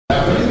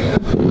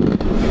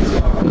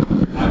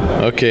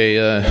Okay,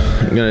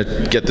 I'm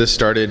gonna get this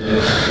started.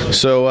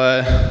 So,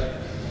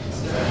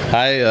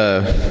 hi,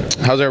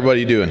 how's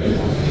everybody doing?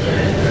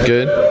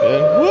 Good?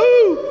 Good?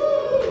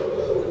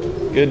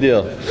 Woo! Good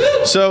deal.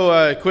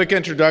 So, quick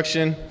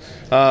introduction.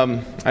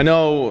 I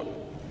know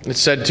it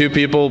said 2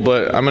 people,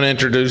 but I'm gonna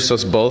introduce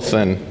us both,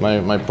 and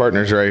my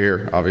partner's right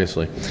here,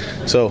 obviously.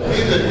 So,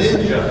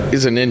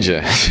 he's a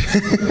ninja.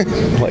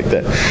 I like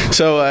that.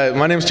 So,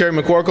 my name's Terry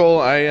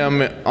McCorkle. I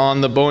am on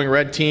the Boeing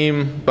Red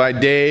team by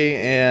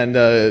day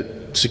and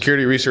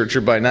security researcher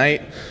by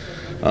night.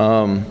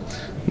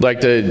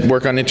 Like to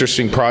work on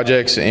interesting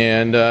projects,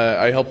 and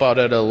I help out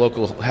at a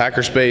local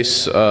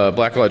hackerspace,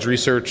 Black Lodge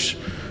Research,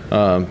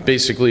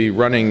 basically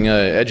running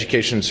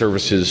education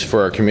services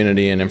for our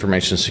community and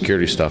information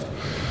security stuff.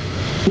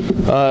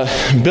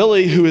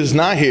 Billy, who is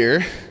not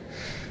here,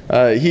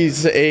 he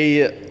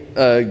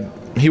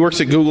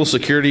works at Google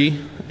Security,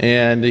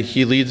 and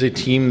he leads a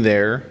team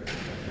there.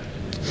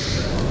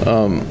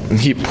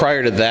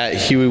 Prior to that,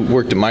 he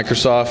worked at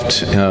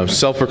Microsoft,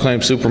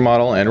 self-proclaimed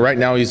supermodel, and right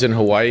now he's in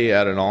Hawaii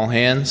at an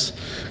all-hands,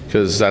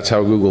 because that's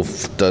how Google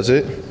does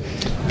it,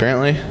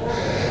 apparently.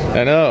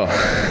 I know.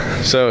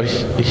 So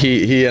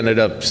he ended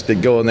up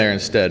going there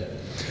instead.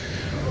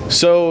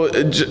 So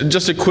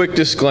just a quick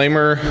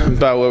disclaimer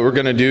about what we're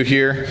going to do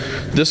here.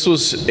 This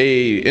was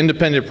a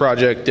independent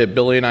project that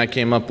Billy and I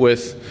came up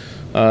with.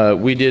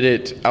 We did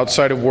it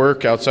outside of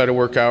work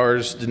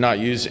hours, did not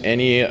use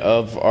any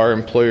of our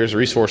employers'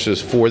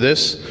 resources for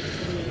this.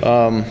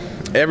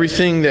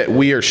 Everything that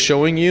we are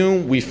showing you,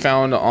 we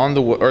found on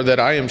the, or that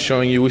I am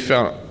showing you, we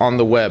found on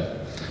the web.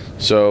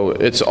 So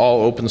it's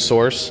all open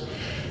source,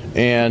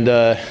 and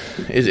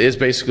it's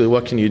basically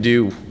what can you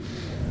do,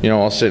 you know,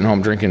 while sitting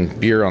home drinking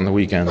beer on the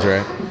weekends,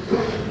 right?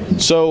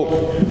 So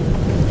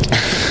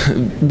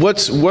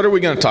what are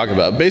we going to talk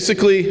about?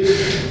 Basically,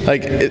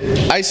 like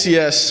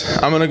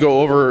ICS, I'm going to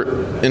go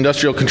over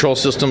industrial control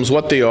systems,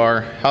 what they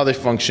are, how they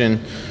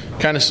function,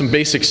 kind of some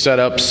basic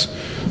setups.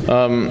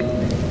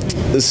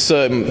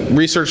 Some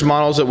research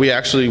models that we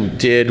actually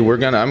did.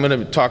 I'm going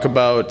to talk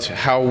about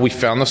how we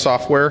found the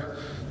software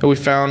that we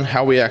found,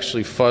 how we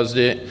actually fuzzed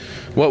it,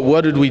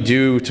 what did we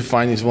do to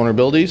find these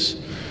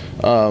vulnerabilities.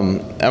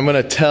 I'm going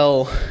to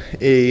tell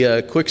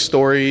a quick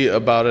story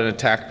about an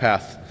attack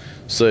path,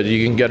 so that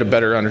you can get a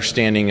better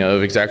understanding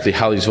of exactly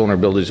how these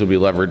vulnerabilities will be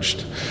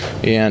leveraged,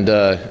 and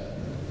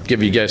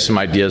give you guys some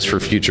ideas for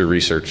future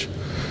research.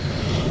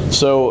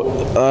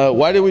 So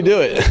why did we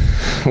do it?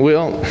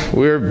 Well,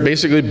 we were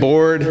basically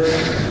bored,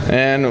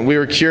 and we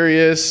were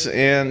curious,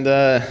 and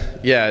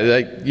yeah,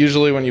 like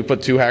usually when you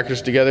put 2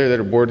 hackers together that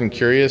are bored and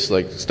curious,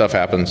 like stuff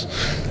happens.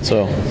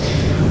 So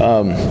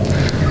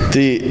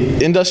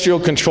the industrial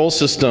control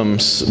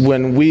systems,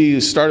 when we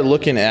started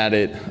looking at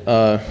it,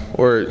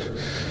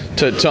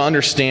 to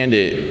understand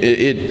it,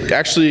 it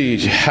actually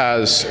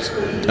has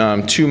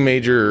 2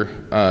 major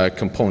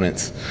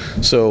components.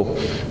 So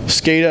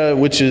SCADA,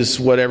 which is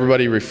what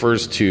everybody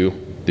refers to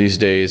these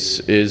days,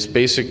 is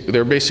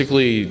they're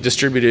basically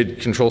distributed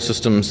control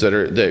systems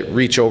that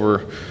reach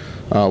over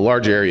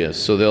large areas.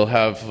 So they'll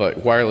have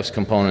wireless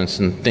components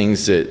and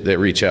things that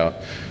reach out.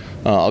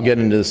 I'll get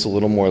into this a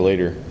little more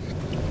later.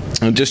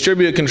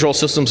 Distributed control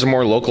systems are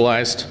more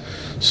localized,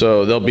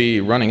 so they'll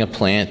be running a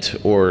plant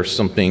or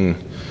something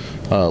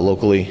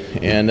locally,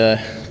 and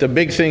the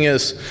big thing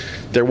is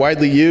they're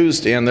widely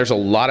used, and there's a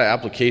lot of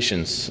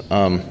applications,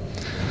 a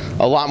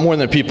lot more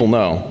than people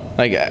know.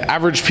 Like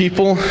average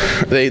people,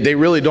 they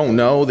really don't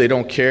know, they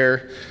don't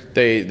care,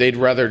 they'd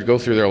rather go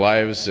through their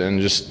lives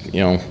and just,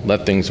 you know,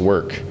 let things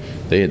work.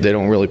 They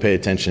don't really pay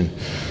attention.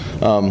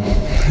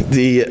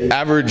 The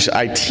average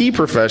IT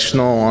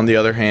professional, on the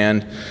other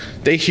hand,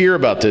 they hear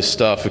about this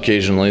stuff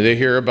occasionally. They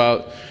hear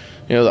about,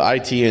 you know, the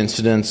IT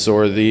incidents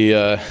or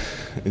the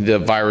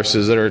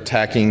viruses that are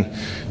attacking,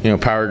 you know,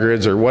 power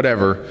grids or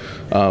whatever,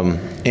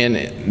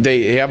 and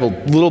they have a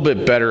little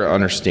bit better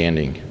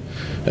understanding.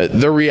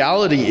 The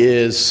reality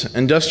is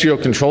industrial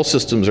control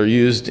systems are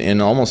used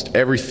in almost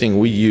everything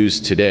we use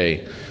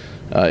today.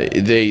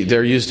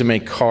 They're used to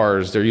make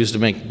cars, they're used to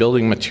make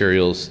building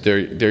materials,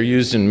 they're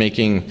used in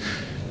making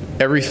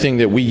everything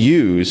that we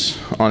use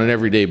on an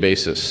everyday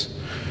basis.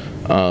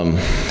 And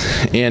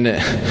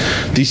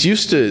these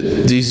used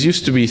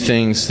to be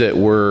things that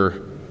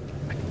were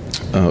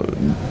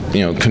you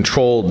know,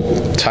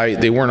 controlled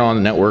tight. They weren't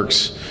on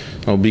networks.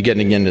 I'll be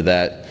getting into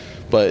that.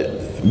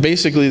 But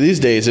basically these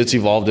days it's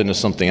evolved into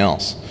something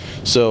else.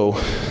 So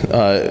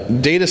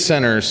data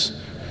centers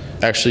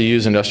actually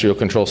use industrial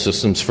control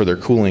systems for their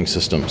cooling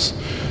systems.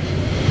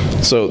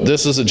 So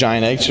this is a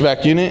giant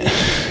HVAC unit.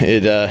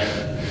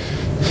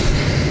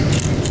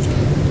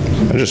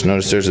 I just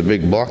noticed there's a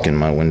big block in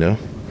my window.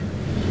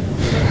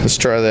 Let's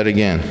try that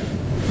again.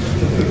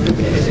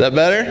 Is that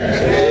better?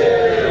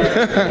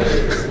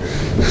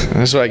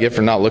 That's what I get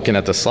for not looking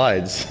at the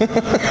slides. Maybe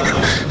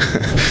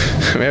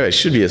I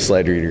should be a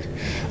slide reader.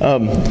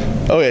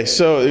 Okay,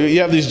 so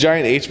you have these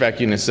giant HVAC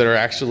units that are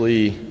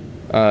actually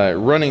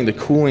running the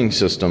cooling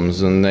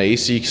systems and the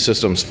AC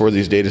systems for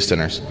these data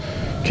centers.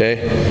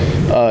 Okay,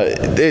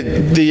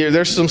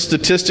 there's some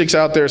statistics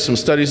out there, some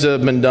studies that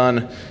have been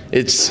done.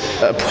 It's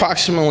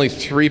approximately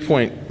 3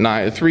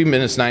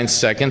 minutes 9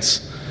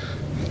 seconds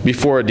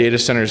before a data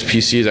center's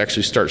PCs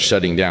actually start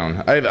shutting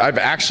down. I've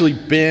actually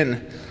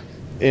been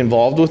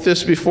involved with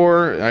this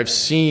before. I've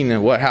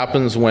seen what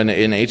happens when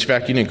an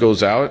HVAC unit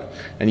goes out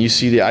and you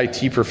see the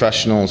IT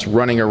professionals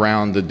running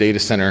around the data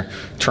center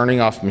turning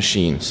off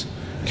machines.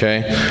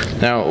 Okay,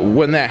 now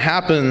when that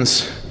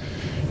happens,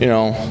 you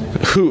know,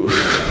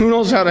 who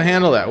knows how to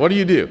handle that? What do?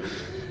 You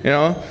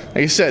know,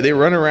 like I said, they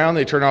run around,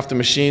 they turn off the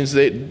machines.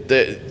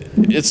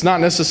 It's not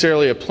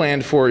necessarily a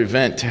planned for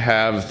event to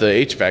have the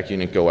HVAC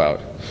unit go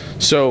out.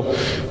 So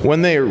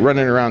when they're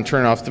running around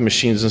turning off the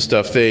machines and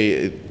stuff,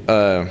 you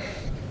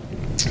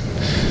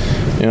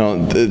know,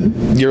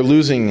 you're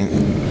losing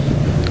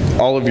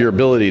all of your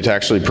ability to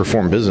actually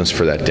perform business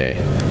for that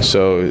day.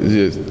 So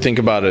think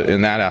about it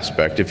in that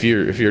aspect. If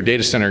your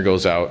data center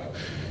goes out,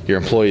 your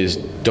employees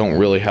don't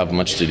really have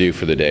much to do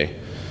for the day,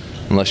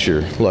 unless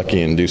you're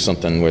lucky and do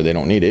something where they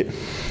don't need it.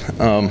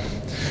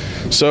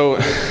 So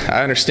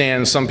I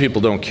understand some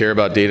people don't care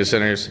about data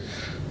centers.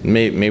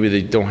 Maybe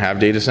they don't have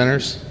data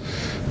centers,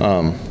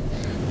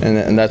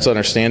 and that's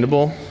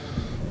understandable.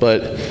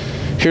 But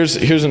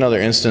here's another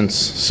instance.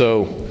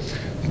 So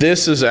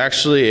this is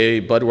actually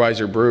a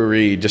Budweiser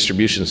brewery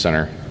distribution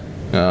center.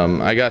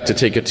 I got to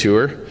take a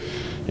tour,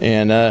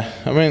 and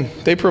I mean,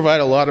 they provide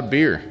a lot of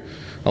beer.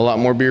 A lot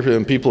more beer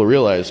than people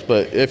realize.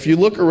 But if you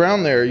look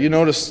around there, you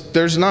notice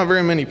there's not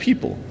very many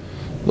people.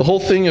 The whole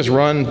thing is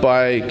run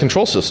by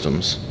control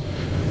systems.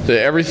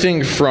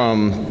 Everything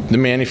from the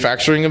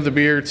manufacturing of the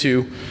beer to,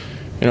 you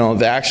know,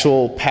 the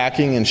actual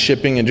packing and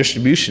shipping and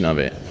distribution of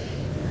it.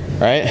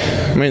 Right?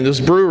 I mean, those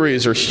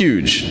breweries are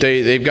huge.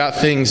 They've got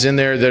things in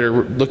there that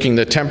are looking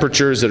at the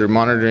temperatures, that are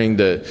monitoring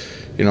the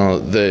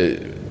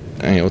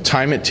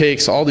time it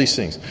takes, all these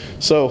things.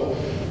 So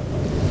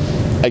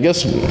I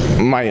guess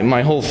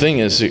my whole thing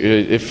is,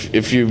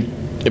 if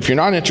you're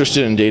not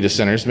interested in data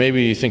centers,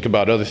 maybe you think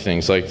about other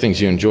things, like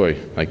things you enjoy,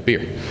 like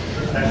beer.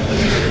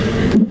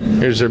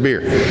 Here's their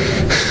beer.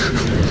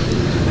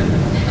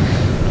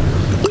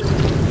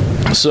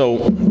 So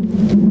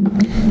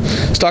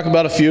let's talk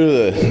about a few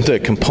of the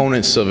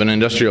components of an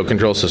industrial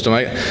control system.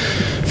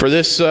 For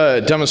this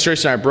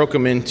demonstration, I broke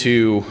them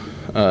into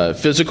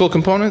physical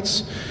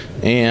components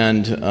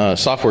and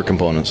software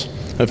components.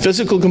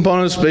 Physical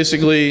components,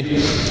 basically,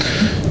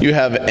 you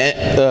have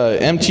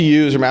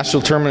MTUs, or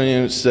master terminal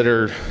units, that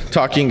are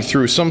talking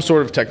through some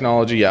sort of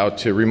technology out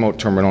to remote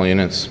terminal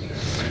units.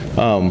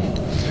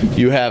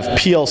 You have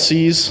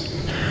PLCs.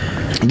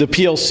 The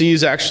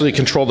PLCs actually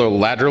control the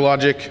ladder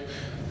logic.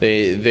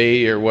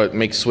 They are what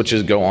makes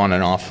switches go on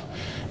and off.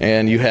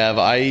 And you have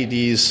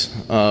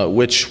IEDs,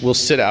 which will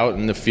sit out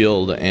in the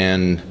field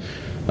and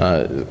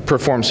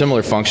perform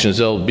similar functions.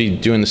 They'll be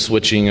doing the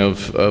switching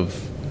of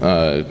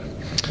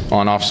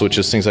on-off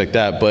switches, things like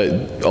that, but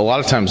a lot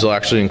of times they'll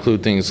actually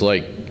include things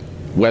like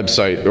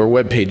website or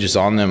web pages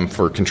on them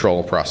for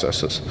control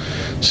processes.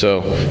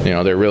 So, you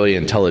know, they're really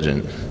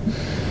intelligent.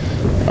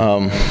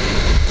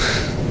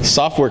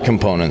 Software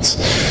components.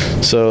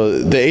 So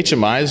the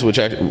HMIs,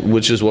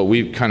 which is what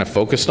we kind of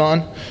focused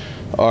on,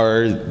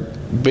 are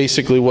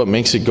basically what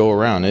makes it go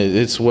around.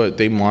 It's what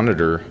they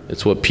monitor.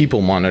 It's what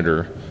people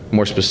monitor,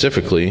 more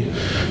specifically,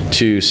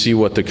 to see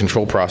what the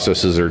control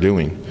processes are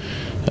doing.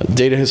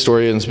 Data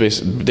historians,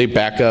 they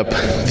back up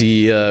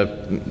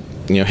the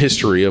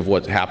history of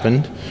what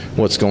happened,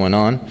 what's going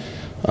on.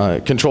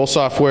 Control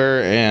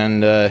software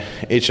and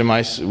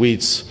HMI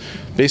suites,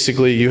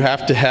 basically you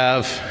have to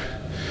have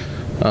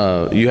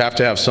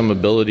some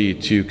ability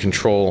to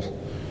control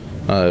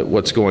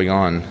what's going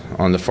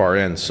on the far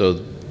end. So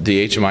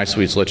the HMI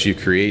suites let you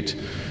create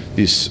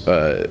these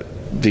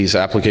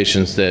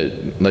applications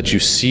that let you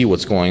see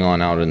what's going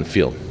on out in the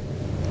field.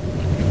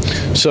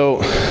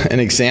 So an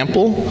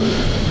example,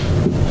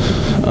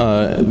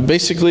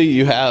 basically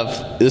you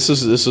have, this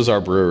is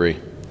our brewery,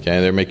 okay,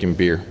 they're making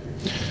beer.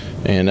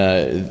 And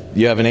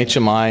you have an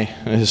HMI,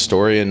 a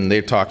historian,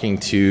 they're talking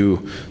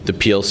to the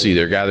PLC,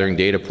 they're gathering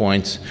data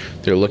points,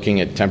 they're looking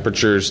at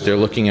temperatures, they're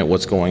looking at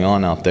what's going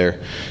on out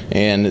there.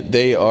 And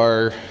they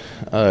are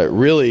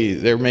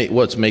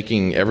what's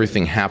making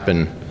everything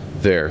happen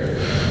there.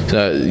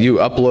 You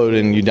upload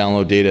and you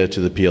download data to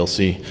the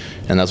PLC,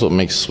 and that's what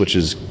makes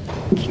switches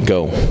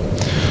go.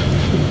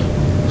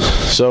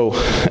 So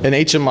an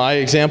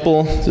HMI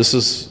example, this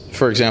is,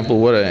 for example,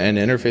 what an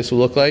interface will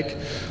look like.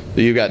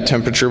 You've got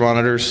temperature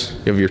monitors,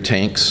 you have your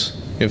tanks,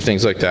 you have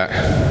things like that.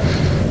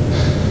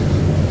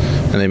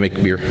 And they make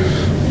beer.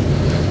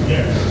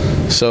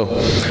 So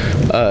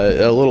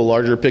a little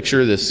larger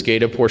picture, the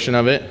SCADA portion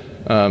of it.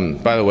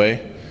 By the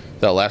way,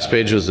 that last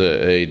page was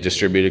a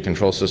distributed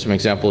control system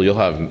example. You'll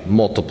have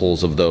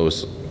multiples of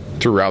those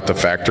throughout the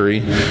factory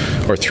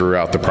or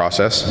throughout the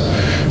process.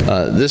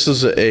 This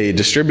is a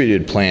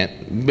distributed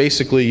plant.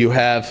 Basically, you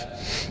have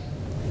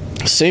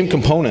same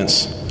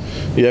components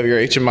you have your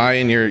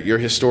HMI and your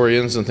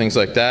historians and things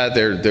like that.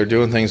 They're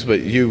doing things,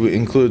 but you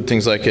include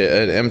things like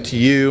an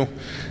MTU,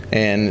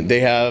 and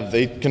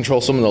they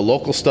control some of the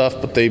local stuff,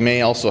 but they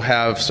may also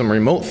have some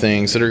remote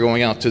things that are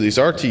going out to these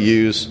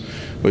RTUs.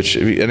 Which,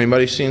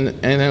 anybody seen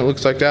anything that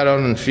looks like that out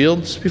in the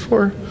fields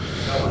before?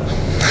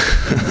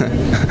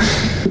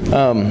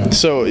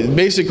 So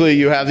basically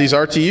you have these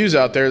RTUs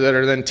out there that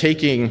are then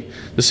taking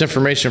this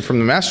information from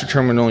the master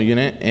terminal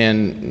unit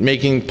and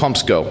making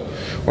pumps go,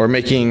 or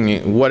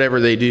making whatever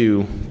they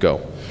do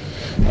go.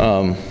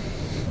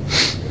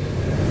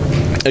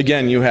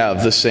 Again, you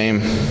have the same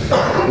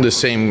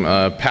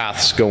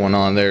paths going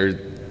on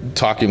there,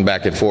 talking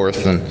back and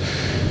forth, and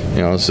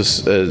it's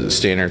just a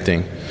standard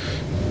thing.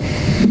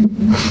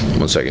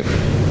 1 second.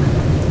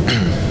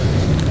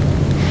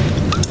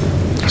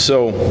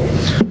 So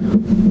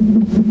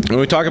when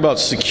we talk about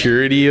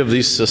security of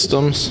these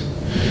systems,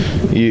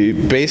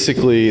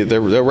 basically the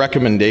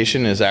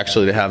recommendation is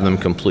actually to have them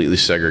completely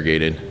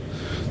segregated.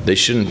 They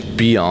shouldn't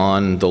be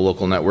on the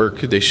local network.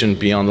 They shouldn't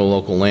be on the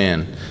local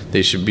LAN.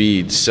 They should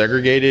be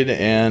segregated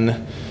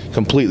and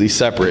completely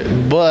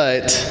separate.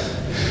 But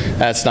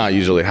that's not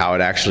usually how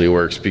it actually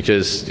works,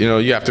 because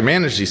you have to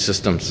manage these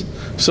systems.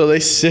 So they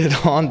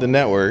sit on the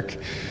network,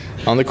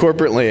 on the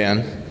corporate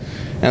LAN,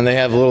 and they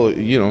have little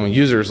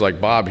users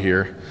like Bob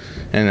here,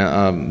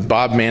 and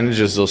Bob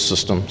manages those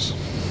systems.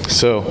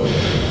 So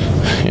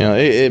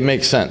it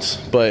makes sense.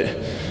 But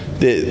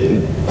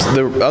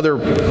the other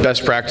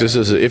best practice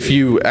is, if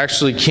you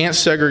actually can't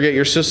segregate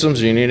your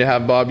systems, you need to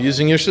have Bob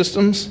using your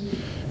systems,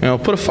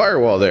 put a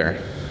firewall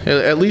there.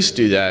 At least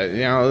do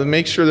that.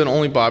 Make sure that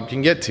only Bob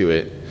can get to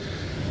it.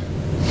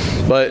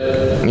 But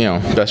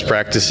best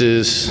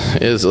practices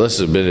is,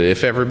 listen,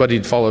 if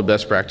everybody followed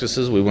best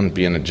practices, we wouldn't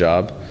be in a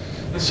job.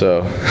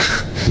 So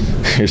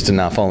here's to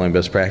not following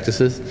best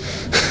practices.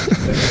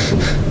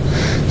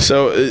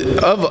 So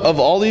of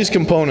all these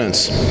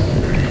components,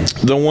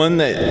 the one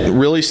that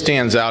really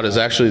stands out is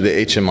actually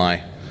the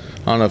HMI. I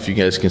don't know if you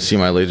guys can see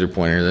my laser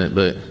pointer,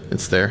 but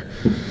it's there.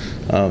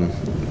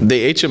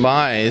 The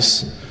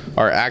HMIs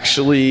are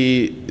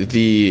actually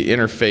the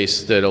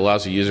interface that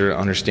allows a user to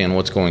understand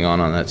what's going on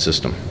that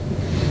system.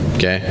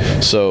 Okay,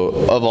 so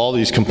of all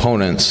these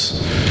components,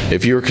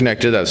 if you were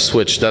connected to that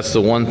switch, that's the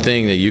one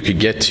thing that you could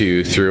get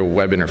to through a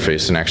web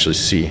interface and actually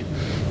see.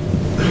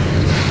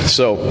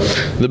 So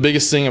the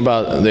biggest thing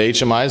about the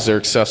HMIs, they're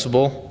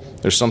accessible.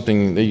 There's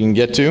something that you can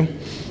get to.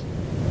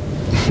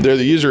 They're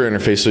the user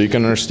interface, so you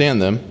can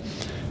understand them.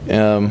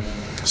 And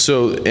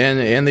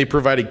they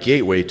provide a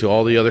gateway to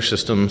all the other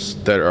systems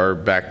that are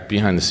back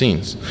behind the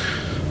scenes.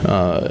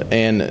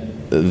 And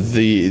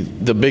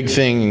the big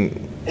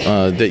thing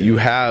that you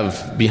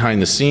have behind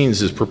the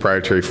scenes is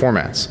proprietary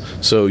formats.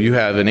 So you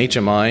have an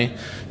HMI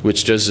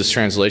which does this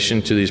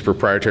translation to these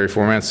proprietary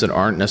formats that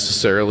aren't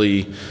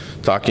necessarily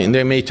talking.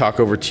 They may talk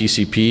over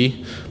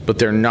TCP, but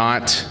they're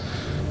not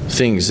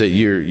things that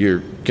you're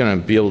going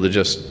to be able to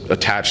just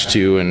attach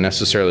to and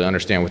necessarily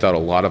understand without a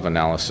lot of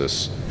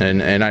analysis.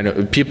 And I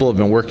know people have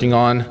been working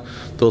on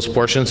those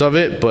portions of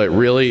it, but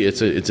really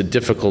it's a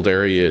difficult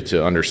area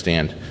to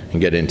understand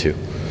and get into.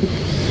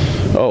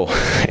 Oh,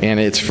 and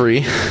it's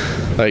free.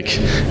 Like,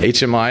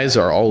 HMIs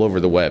are all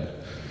over the web.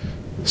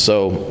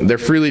 So they're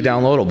freely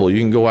downloadable. You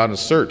can go out and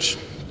search.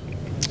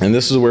 And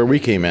this is where we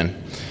came in.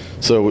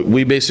 So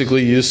we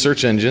basically use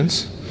search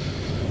engines.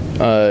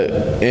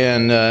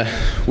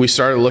 We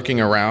started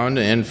looking around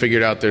and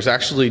figured out there's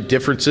actually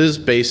differences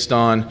based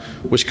on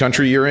which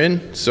country you're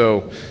in.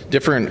 So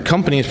different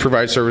companies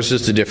provide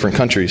services to different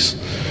countries.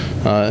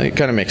 It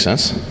kind of makes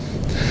sense.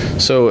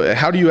 So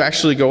how do you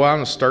actually go out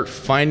and start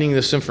finding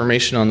this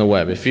information on the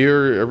web? If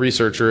you're a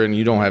researcher and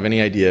you don't have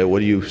any idea, what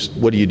do you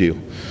do?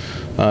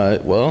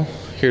 Well,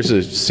 here's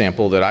a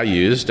sample that I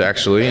used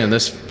actually, and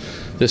this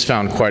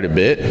found quite a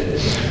bit.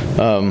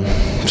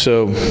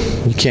 So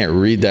you can't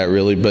read that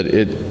really, but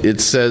it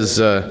says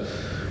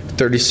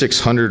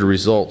 3,600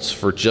 results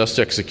for just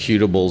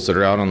executables that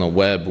are out on the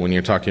web when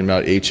you're talking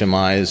about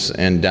HMIs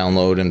and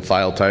download and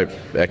file type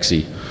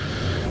exe.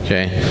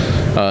 Okay,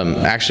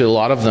 actually a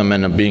lot of them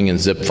end up being in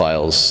zip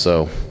files,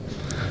 so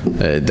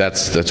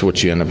that's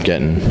what you end up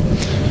getting.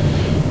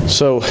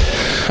 So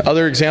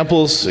other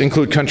examples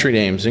include country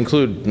names,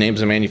 include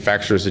names of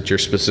manufacturers that you're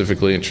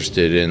specifically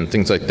interested in,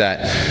 things like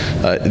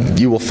that.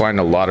 You will find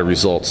a lot of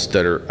results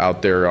that are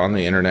out there on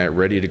the internet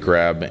ready to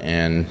grab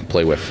and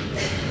play with.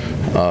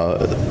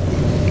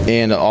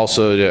 And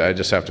also, I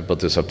just have to put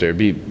this up there,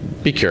 be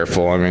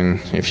careful. I mean,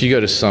 if you go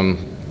to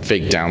some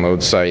fake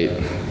download site,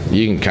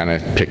 you can kind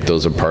of pick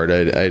those apart,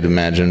 I'd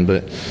imagine,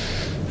 but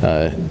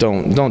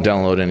don't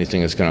download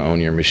anything that's going to own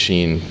your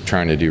machine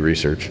trying to do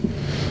research.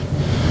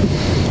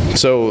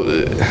 So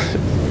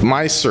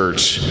my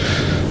search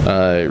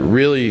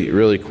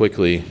really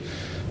quickly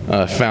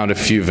found a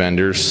few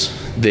vendors.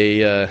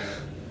 They're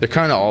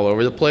kind of all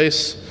over the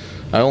place.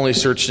 I only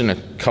searched in a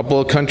couple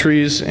of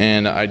countries,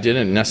 and I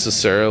didn't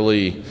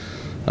necessarily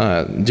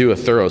do a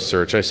thorough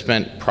search. I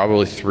spent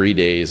probably 3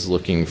 days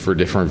looking for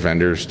different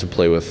vendors to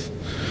play with.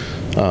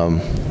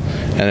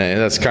 And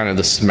that's kind of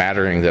the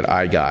smattering that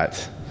I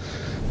got.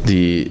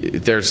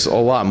 There's a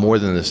lot more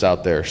than this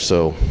out there,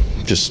 so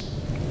just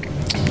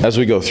as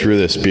we go through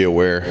this, be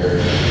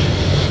aware.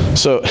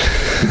 So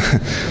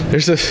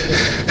there's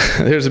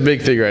a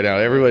big thing right now.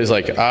 Everybody's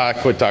like,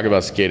 quit talking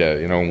about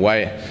SCADA. You know,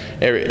 why?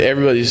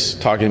 Everybody's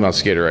talking about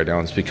SCADA right now.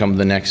 It's become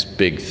the next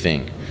big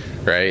thing,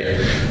 right?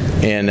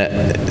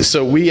 And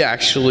so we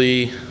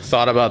actually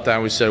thought about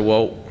that. We said,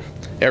 well,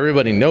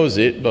 everybody knows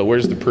it, but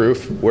where's the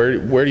proof?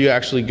 Where do you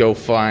actually go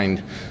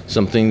find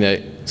something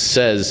that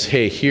says,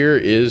 hey, here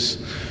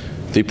is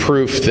the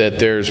proof that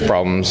there's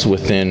problems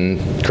within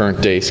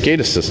current day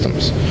SCADA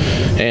systems?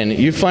 And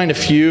you find a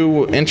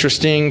few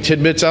interesting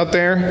tidbits out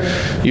there.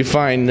 You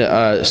find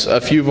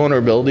a few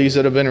vulnerabilities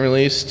that have been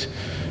released,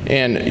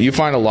 and you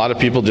find a lot of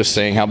people just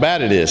saying how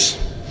bad it is.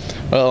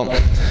 Well,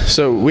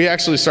 so we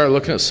actually started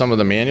looking at some of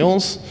the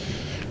manuals,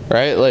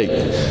 right? Like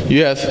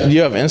you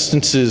have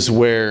instances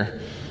where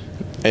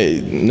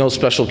no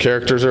special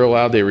characters are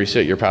allowed. They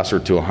reset your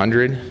password to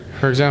 100,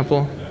 for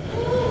example.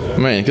 I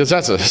mean, because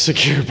that's a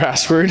secure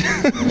password.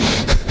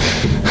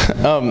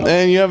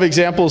 And you have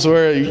examples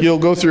where you'll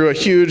go through a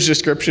huge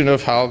description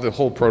of how the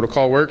whole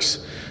protocol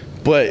works,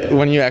 but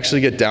when you actually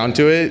get down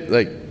to it,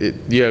 like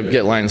you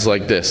get lines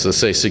like this that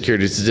say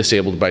security is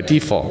disabled by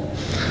default.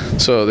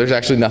 So there's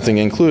actually nothing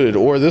included.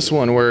 Or this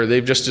one where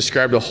they've just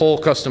described a whole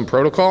custom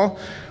protocol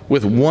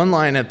with one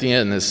line at the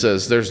end that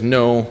says there's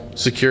no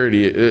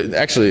security.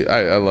 Actually,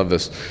 I love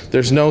this.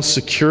 There's no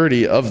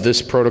security of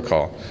this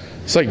protocol.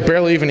 It's like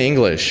barely even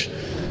English.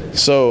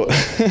 So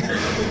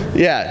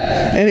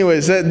yeah,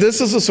 anyways,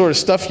 this is the sort of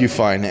stuff you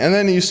find. And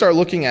then you start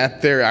looking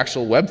at their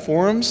actual web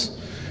forums,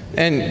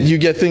 and you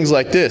get things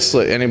like this.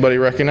 Like, anybody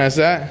recognize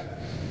that?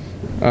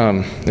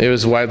 It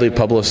was widely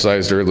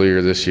publicized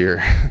earlier this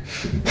year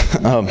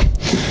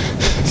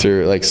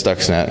through like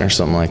Stuxnet or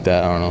something like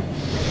that, I don't know.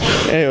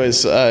 Anyways,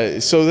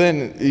 so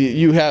then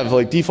you have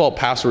like default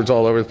passwords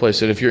all over the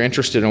place, and if you're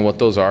interested in what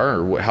those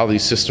are or how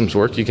these systems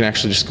work, you can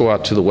actually just go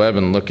out to the web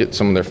and look at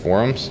some of their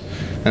forums,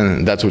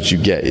 and that's what you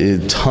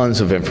get. Tons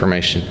of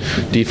information,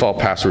 default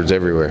passwords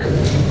everywhere.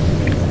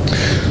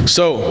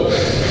 So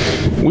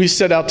we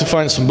set out to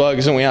find some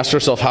bugs, and we asked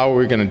ourselves, how are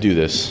we going to do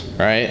this,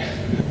 right?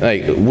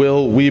 Like,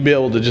 will we be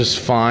able to just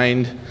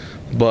find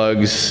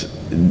bugs,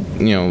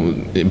 you know,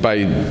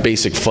 by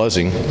basic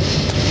fuzzing?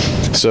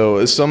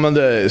 So some of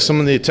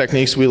the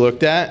techniques we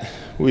looked at,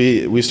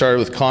 we started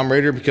with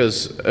ComRadar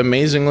because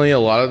amazingly a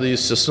lot of these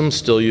systems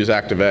still use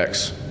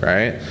ActiveX,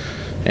 right?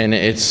 And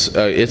it's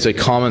a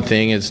common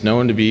thing. It's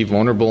known to be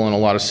vulnerable in a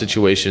lot of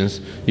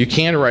situations. You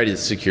can write it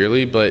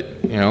securely, but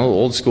you know,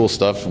 old school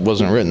stuff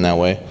wasn't written that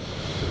way.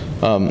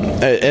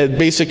 A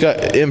basic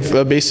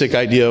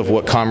idea of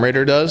what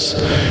ComRadar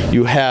does,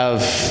 you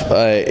have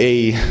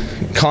a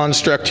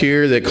construct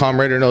here that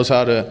ComRadar knows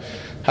how to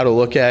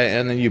look at,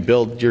 and then you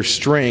build your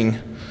string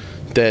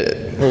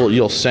that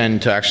you'll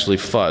send to actually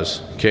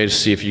fuzz, okay, to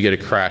see if you get a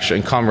crash,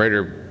 and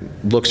ComRadar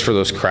looks for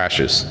those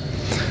crashes.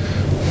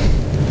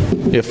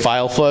 You have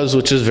file fuzz,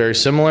 which is very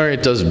similar.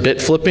 It does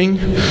bit flipping,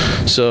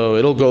 so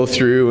it'll go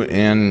through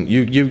and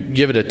you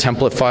give it a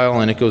template file,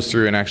 and it goes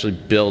through and actually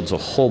builds a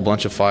whole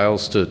bunch of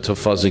files to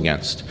fuzz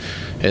against,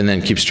 and then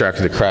keeps track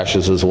of the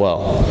crashes as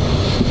well.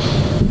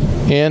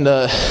 And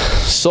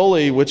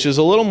Soli, which is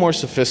a little more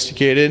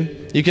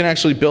sophisticated, you can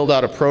actually build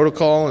out a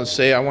protocol and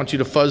say, I want you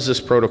to fuzz this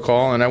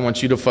protocol, and I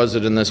want you to fuzz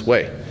it in this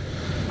way.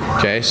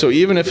 Okay, so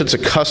even if it's a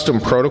custom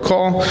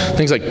protocol,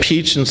 things like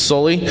Peach and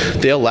Soli,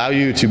 they allow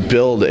you to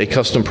build a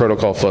custom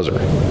protocol fuzzer.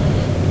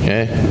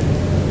 Okay,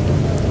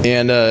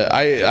 and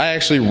I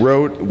actually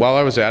wrote, while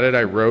I was at it,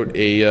 I wrote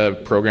a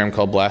program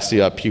called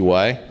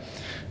Blasty.py,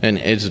 and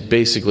it's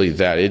basically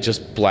that. It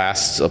just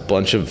blasts a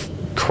bunch of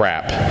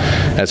crap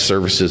at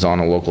services on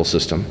a local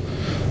system.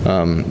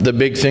 The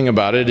big thing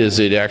about it is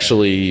it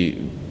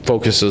actually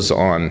focuses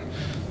on,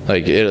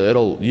 like,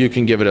 you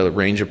can give it a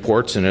range of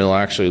ports, and it'll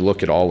actually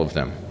look at all of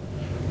them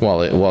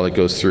while it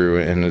goes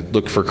through and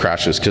look for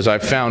crashes. Because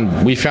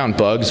we found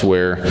bugs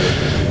where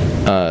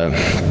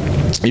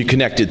you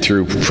connected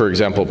through, for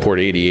example, port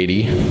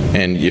 8080,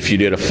 and if you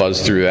did a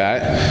fuzz through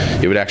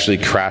that, it would actually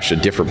crash a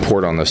different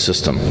port on the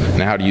system.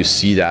 Now, how do you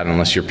see that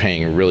unless you're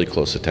paying really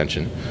close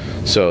attention?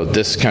 So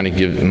this kind of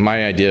gives,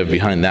 my idea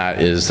behind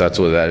that is that's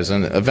what that is,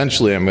 and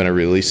eventually I'm going to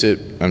release it.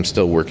 I'm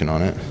still working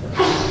on it.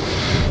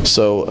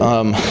 So,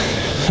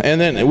 and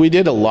then we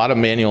did a lot of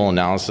manual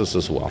analysis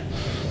as well.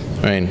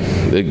 I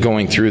mean,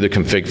 going through the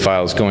config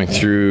files, going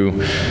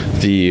through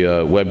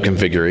the web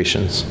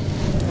configurations.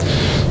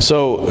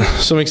 So,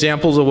 some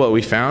examples of what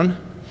we found.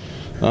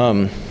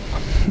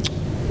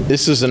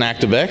 This is an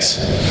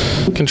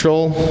ActiveX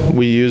control.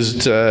 We used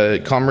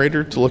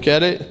ComRadar to look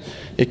at it.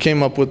 It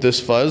came up with this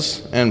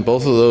fuzz, and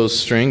both of those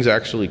strings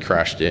actually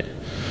crashed it.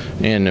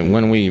 And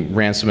when we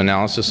ran some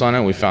analysis on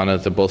it, we found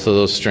out that both of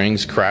those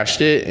strings crashed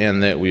it,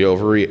 and that we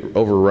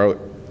overwrote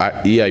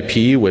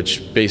EIP,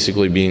 which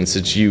basically means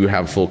that you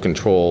have full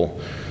control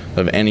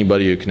of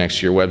anybody who connects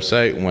to your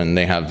website when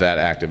they have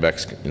that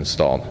ActiveX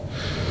installed.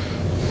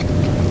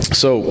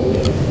 So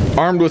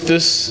armed with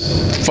this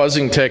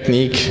fuzzing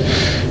technique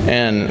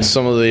and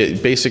some of the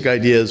basic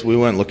ideas, we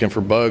went looking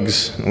for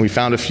bugs. And we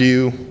found a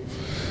few,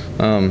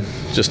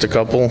 just a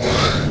couple.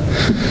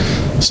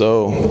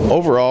 So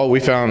overall, we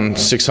found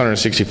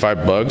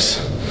 665 bugs.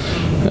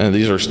 And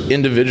these are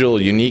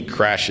individual, unique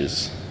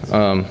crashes.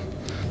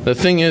 The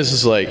thing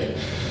is like,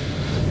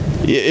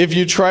 if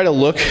you try to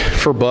look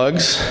for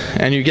bugs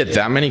and you get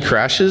that many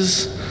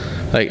crashes,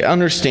 like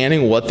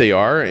understanding what they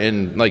are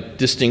and like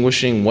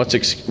distinguishing what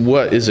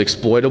is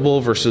exploitable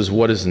versus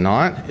what is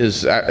not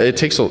it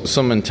takes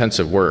some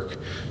intensive work.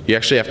 You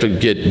actually have to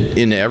get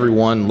into every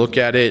one, look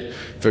at it,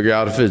 figure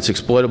out if it's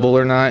exploitable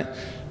or not,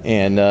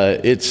 and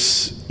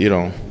it's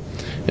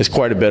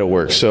quite a bit of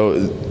work.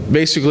 So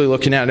basically,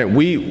 looking at it,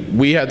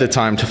 we had the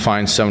time to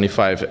find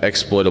 75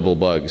 exploitable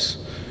bugs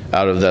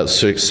out of that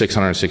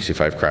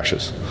 665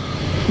 crashes.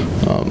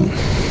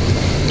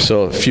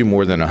 So a few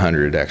more than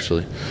 100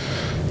 actually.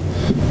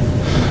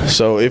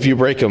 So if you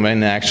break them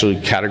in actually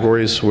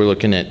categories, we're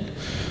looking at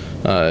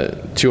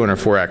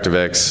 204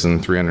 ActiveX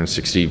and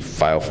 360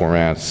 file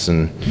formats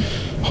and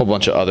a whole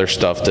bunch of other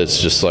stuff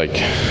that's just like,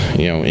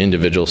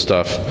 individual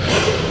stuff.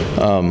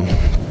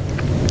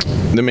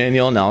 The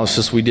manual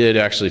analysis we did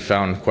actually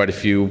found quite a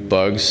few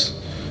bugs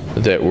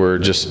that were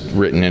just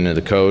written into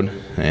the code,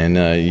 and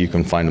you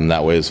can find them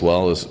that way as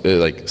well as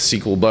like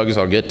SQL bugs.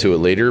 I'll get to it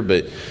later,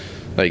 but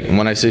like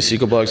when I say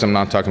SQL bugs, I'm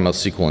not talking about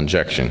SQL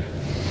injection.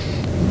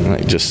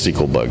 Like just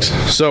SQL bugs.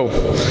 So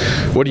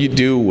what do you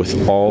do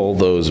with all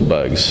those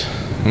bugs?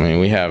 I mean,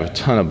 we have a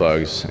ton of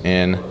bugs,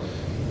 and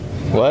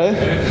what?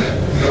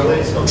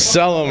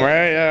 Sell them,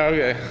 right? Yeah,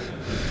 okay.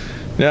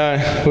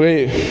 Yeah,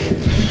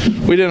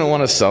 we didn't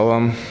want to sell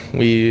them.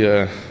 We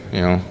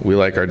we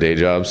like our day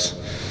jobs,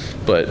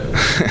 but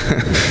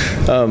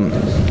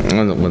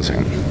one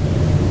second.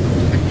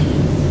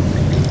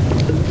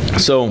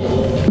 So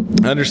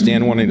I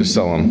understand wanting to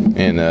sell them,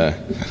 and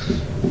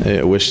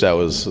I wish that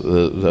was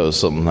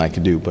something I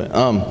could do, but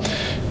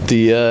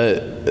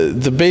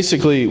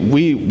basically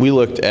we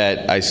looked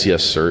at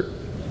ICS cert.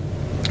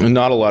 And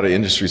not a lot of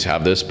industries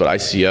have this, but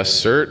ICS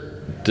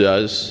cert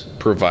does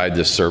provide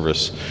this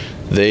service.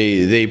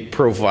 They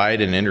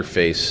provide an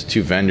interface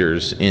to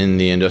vendors in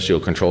the industrial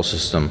control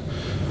system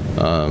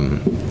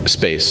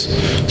space.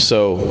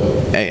 So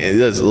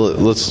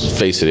let's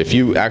face it, if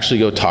you actually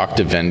go talk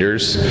to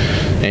vendors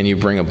and you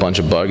bring a bunch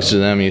of bugs to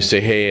them, you say,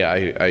 hey,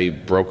 I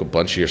broke a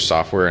bunch of your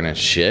software and it's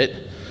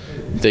shit,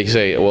 they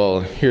say,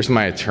 well, here's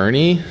my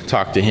attorney,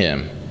 talk to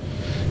him.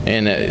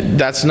 And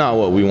that's not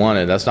what we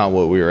wanted, that's not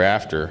what we were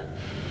after.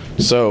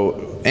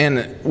 So,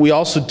 and we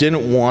also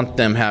didn't want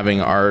them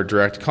having our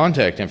direct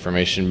contact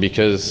information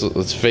because,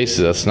 let's face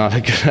it, that's not a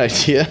good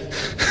idea.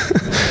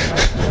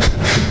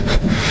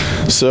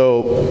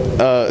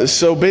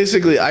 So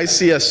basically,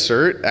 ICS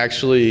cert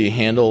actually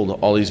handled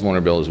all these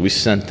vulnerabilities. We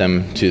sent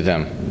them to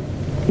them,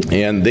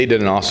 and they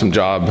did an awesome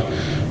job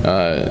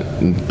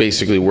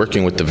basically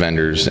working with the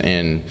vendors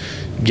and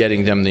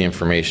getting them the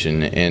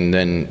information, and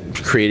then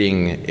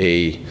creating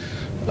a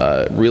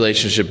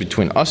relationship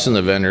between us and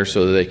the vendor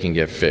so that they can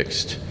get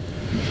fixed.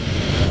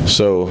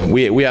 So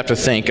we have to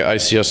thank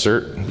ICS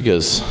cert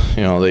because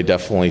they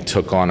definitely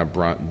took on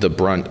the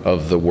brunt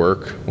of the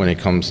work when it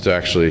comes to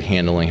actually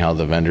handling how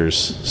the vendors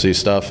see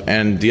stuff.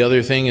 And the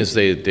other thing is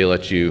they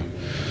let you,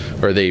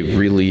 or they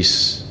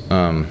release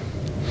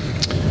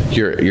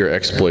your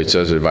exploits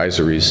as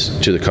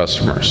advisories to the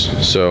customers.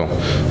 So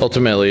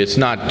ultimately, it's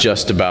not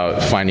just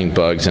about finding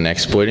bugs and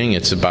exploiting,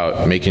 it's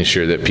about making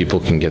sure that people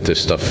can get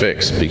this stuff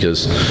fixed,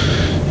 because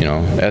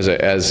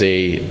as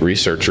a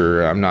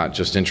researcher, I'm not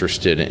just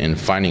interested in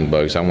finding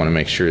bugs, I want to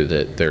make sure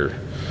that they're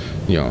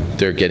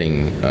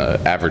getting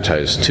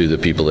advertised to the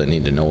people that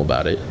need to know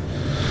about it.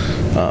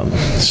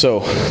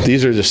 So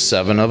these are just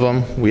 7 of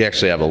them. We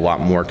actually have a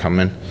lot more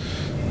coming.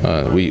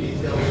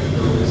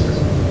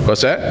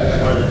 What's that?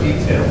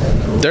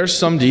 There's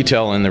some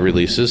detail in the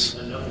releases.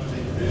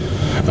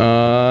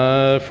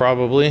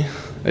 Probably.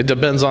 It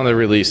depends on the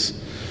release.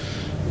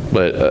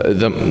 But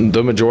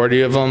the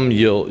majority of them,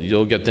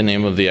 you'll get the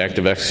name of the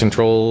ActiveX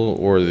control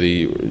or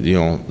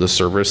the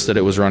service that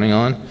it was running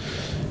on.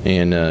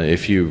 And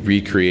if you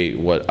recreate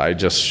what I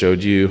just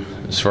showed you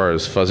as far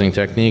as fuzzing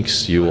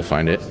techniques, you will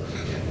find it.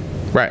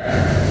 Right.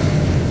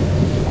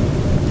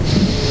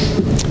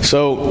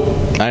 So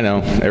I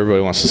know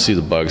everybody wants to see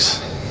the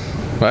bugs.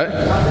 What?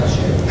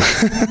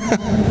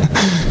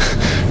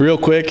 Real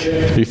quick,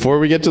 before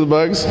we get to the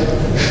bugs,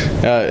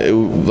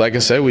 like I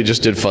said, we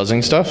just did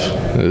fuzzing stuff,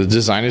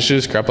 design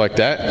issues, crap like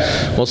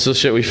that. Most of the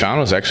shit we found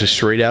was actually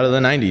straight out of the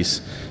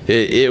 90s.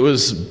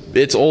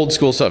 It's old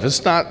school stuff.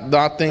 It's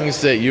not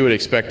things that you would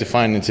expect to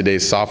find in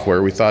today's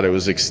software. We thought it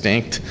was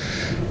extinct.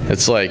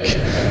 It's like,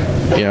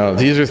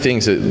 these are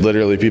things that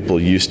literally people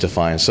used to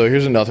find. So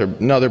here's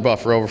another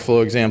buffer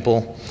overflow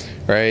example.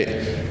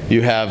 Right?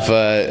 You have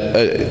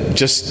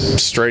just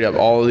straight up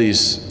all of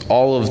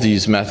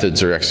these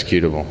methods are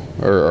executable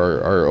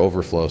or are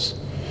overflows.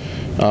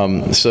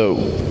 So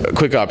a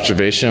quick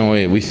observation: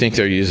 we think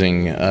they're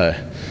using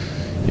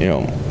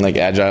like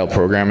agile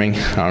programming.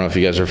 I don't know if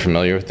you guys are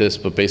familiar with this,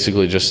 but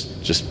basically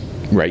just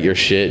write your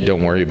shit.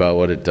 Don't worry about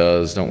what it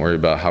does. Don't worry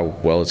about how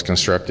well it's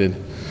constructed.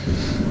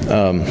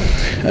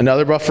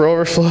 Another buffer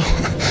overflow.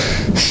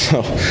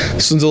 So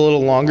this one's a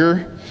little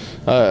longer,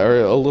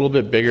 or a little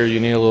bit bigger. You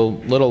need a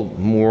little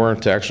more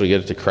to actually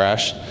get it to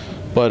crash.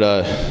 But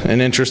an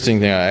interesting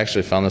thing, I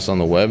actually found this on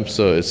the web.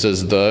 So it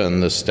says the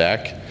and the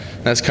stack.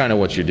 That's kind of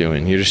what you're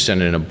doing. You're just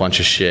sending a bunch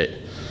of shit,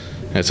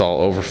 and it's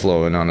all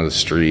overflowing onto the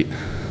street.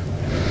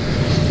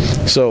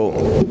 So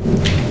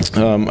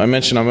I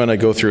mentioned I'm going to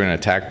go through an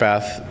attack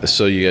path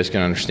so you guys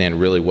can understand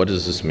really what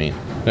does this mean.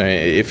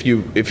 If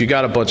you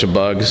got a bunch of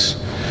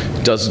bugs,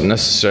 it doesn't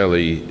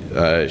necessarily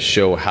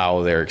show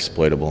how they're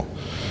exploitable.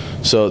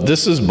 So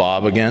this is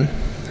Bob again,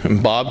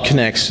 and Bob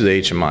connects to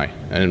the HMI,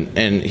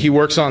 and he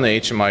works on the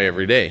HMI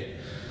every day.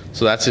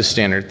 So that's his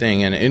standard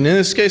thing. And in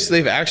this case,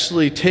 they've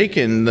actually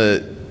taken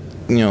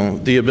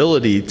the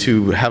ability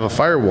to have a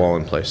firewall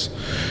in place.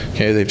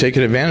 Okay, they've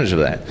taken advantage of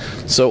that.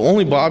 So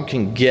only Bob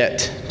can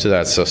get to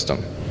that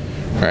system,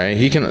 right?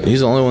 He's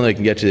the only one that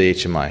can get to the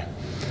HMI.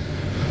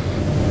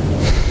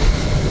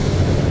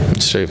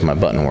 Let's see if my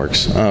button works.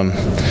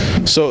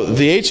 So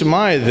the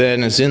HMI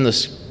then is in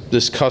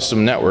this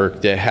custom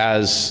network that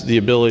has the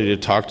ability to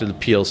talk to the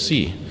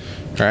PLC,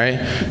 right?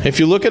 If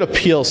you look at a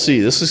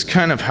PLC, this is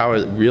kind of how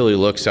it really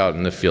looks out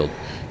in the field.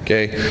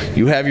 Okay,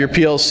 you have your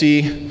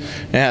PLC.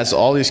 It has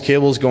all these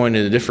cables going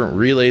to the different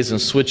relays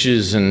and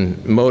switches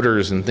and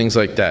motors and things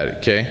like that.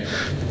 Okay,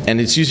 and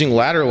it's using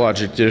ladder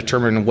logic to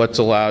determine what's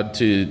allowed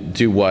to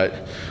do what.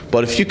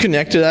 But if you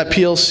connect to that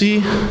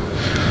PLC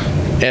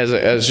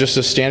as just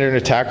a standard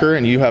attacker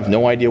and you have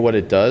no idea what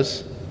it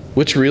does,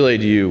 which relay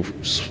do you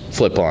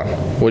flip on?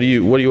 What do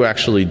you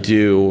actually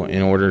do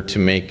in order to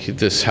make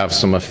this have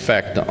some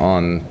effect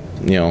on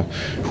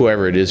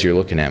whoever it is you're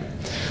looking at?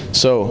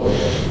 So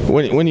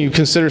when you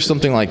consider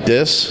something like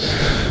this,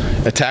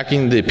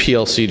 attacking the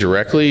PLC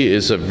directly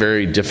is a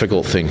very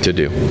difficult thing to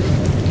do.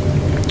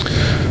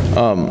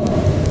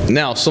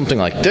 Now something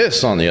like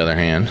this, on the other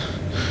hand,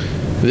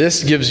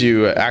 this gives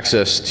you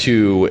access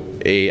to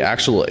an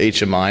actual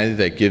HMI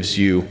that gives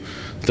you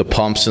the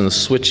pumps and the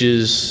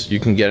switches. You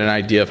can get an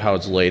idea of how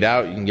it's laid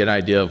out. You can get an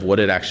idea of what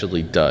it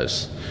actually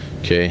does.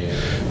 Okay,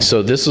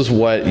 so this is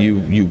what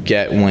you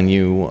get when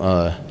you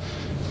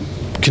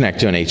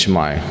connect to an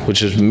HMI,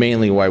 which is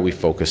mainly why we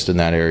focused in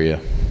that area.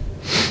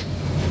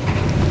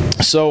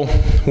 So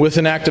with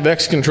an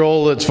ActiveX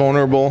control that's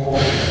vulnerable,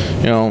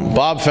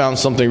 Bob found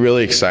something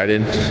really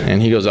exciting,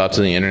 and he goes out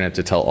to the internet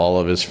to tell all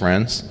of his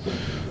friends.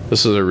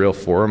 This is a real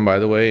forum, by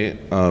the way,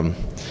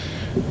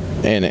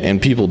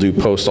 and people do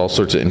post all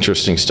sorts of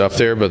interesting stuff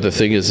there. But the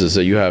thing is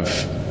that you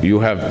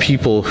have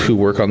people who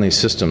work on these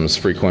systems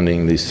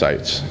frequenting these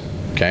sites.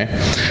 Okay.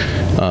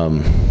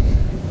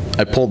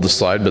 I pulled the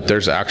slide, but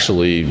there's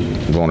actually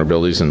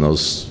vulnerabilities in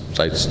those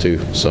sites too.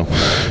 So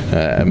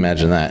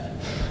imagine that.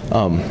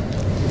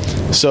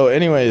 So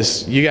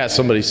anyways, you got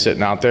somebody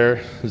sitting out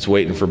there that's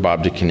waiting for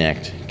Bob to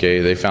connect. Okay,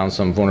 they found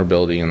some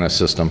vulnerability in the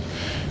system,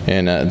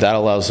 and that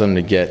allows them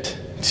to get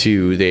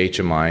to the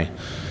HMI,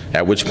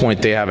 at which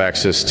point they have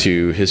access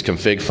to his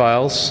config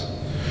files,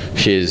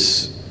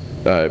 his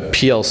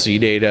PLC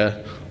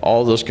data,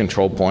 all those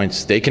control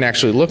points. They can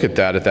actually look at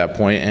that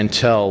point and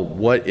tell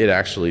what it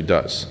actually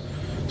does.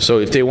 So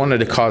if they wanted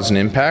to cause an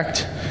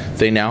impact,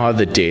 they now have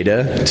the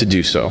data to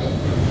do so.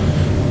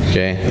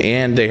 Okay,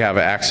 and they have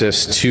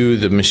access to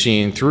the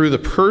machine through the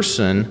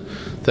person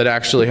that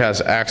actually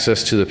has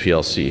access to the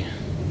PLC,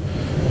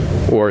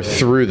 or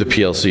through the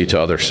PLC to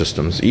other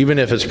systems, even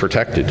if it's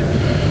protected.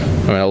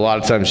 I mean, a lot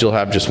of times you'll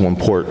have just one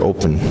port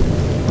open,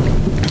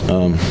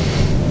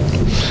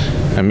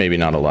 and maybe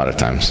not a lot of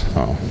times.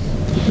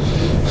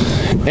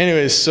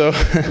 Anyways, so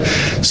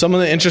some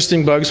of the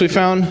interesting bugs we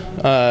found,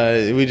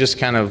 we just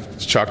kind of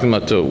chalked them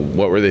up to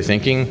what were they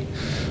thinking.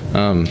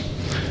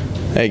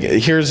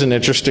 Here's an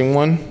interesting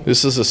one.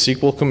 This is a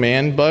SQL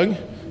command bug.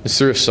 It's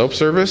through a SOAP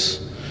service,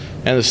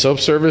 and the SOAP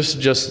service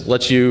just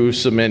lets you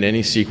submit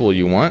any SQL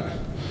you want.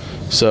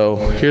 So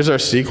here's our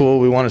SQL.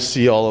 We want to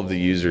see all of the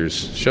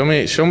users. Show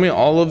me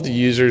all of the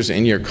users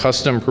in your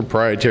custom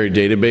proprietary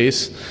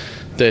database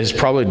that has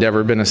probably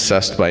never been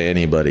assessed by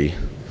anybody.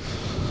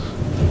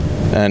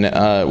 And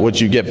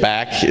what you get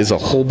back is a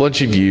whole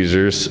bunch of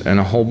users and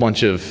a whole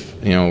bunch of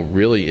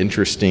really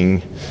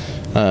interesting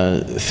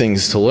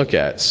things to look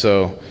at.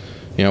 So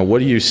what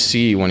do you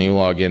see when you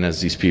log in as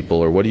these people,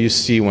 or what do you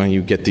see when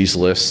you get these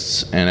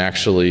lists and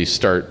actually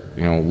start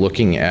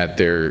looking at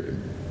their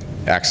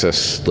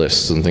access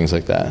lists and things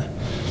like that?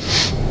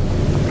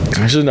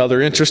 There's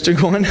another interesting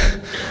one.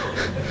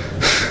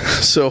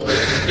 So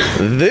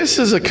this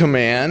is a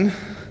command,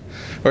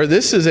 or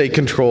this is a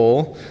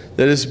control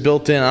that is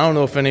built in. I don't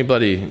know if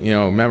anybody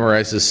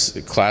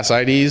memorizes class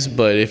IDs,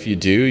 but if you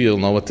do, you'll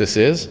know what this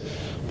is.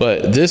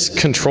 But this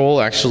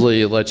control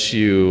actually lets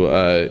you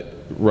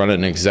run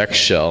an exec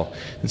shell.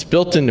 It's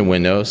built into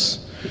Windows.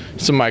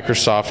 It's a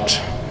Microsoft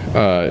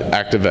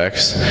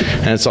ActiveX,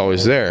 and it's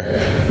always there.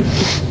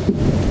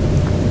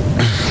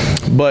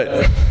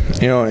 But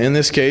You know, in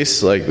this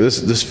case, like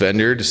this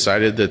vendor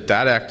decided that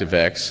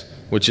ActiveX,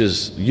 which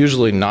is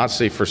usually not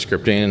safe for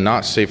scripting and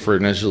not safe for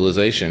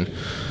initialization.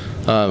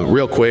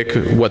 Real quick,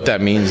 what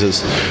that means is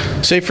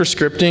safe for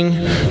scripting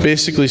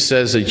basically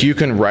says that you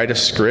can write a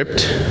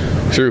script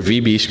through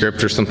VB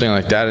script or something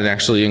like that and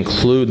actually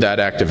include that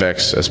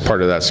ActiveX as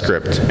part of that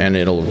script, and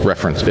it'll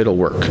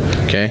work,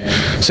 okay?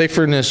 Safe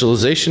for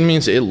initialization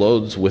means it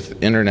loads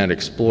with Internet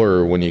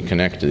Explorer when you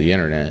connect to the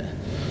internet.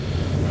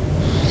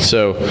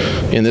 So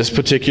in this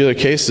particular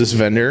case, this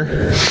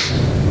vendor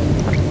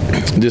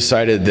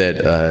decided that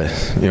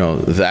you know,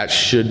 that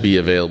should be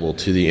available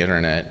to the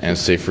internet and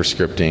safe for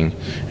scripting,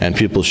 and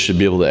people should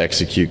be able to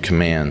execute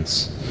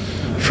commands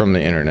from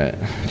the internet,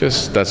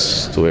 because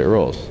that's the way it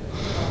rolls.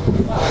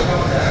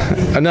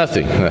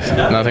 Nothing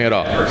at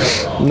all.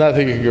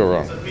 Nothing could go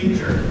wrong.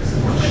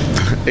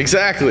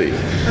 Exactly.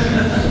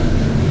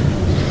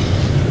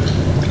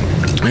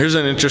 Here's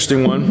an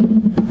interesting one.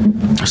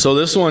 So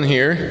this one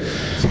here,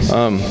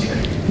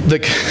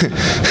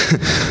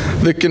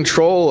 the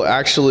control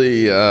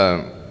actually,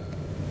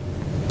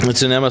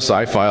 it's an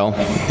MSI file,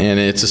 and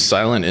it's a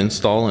silent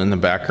install in the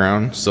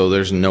background, so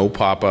there's no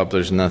pop-up,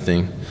 there's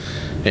nothing.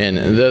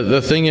 And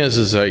the thing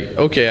is like,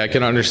 okay, I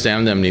can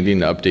understand them needing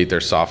to update their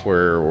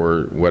software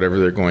or whatever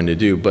they're going to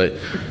do, but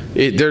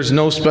there's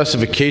no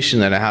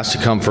specification that it has to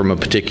come from a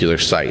particular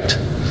site.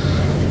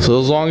 So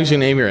as long as you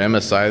name your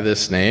MSI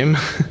this name,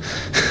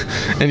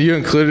 and you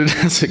include it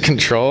as a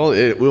control,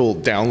 it will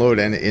download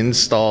and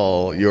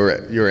install your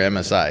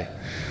MSI,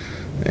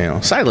 you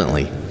know,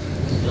 silently.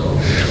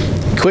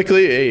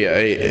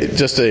 Quickly,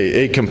 just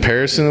a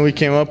comparison that we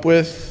came up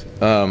with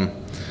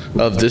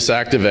of this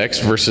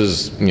ActiveX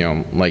versus, you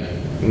know, like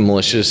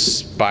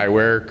malicious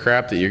spyware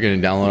crap that you're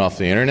going to download off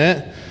the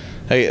internet.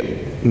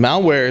 Hey,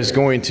 malware is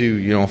going to,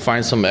 you know,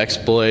 find some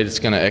exploit. It's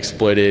going to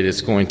exploit it.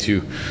 It's going to,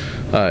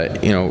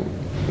 you know,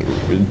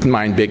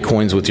 mine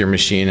bitcoins with your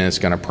machine, and it's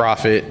going to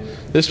profit.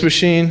 This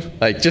machine,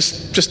 like,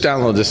 just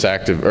download this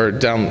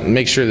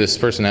make sure this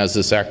person has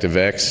this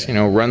ActiveX, you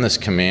know, run this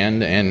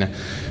command, and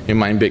you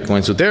mine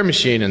bitcoins with their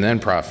machine and then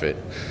profit.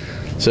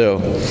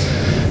 So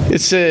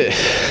it's an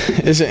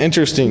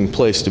interesting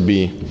place to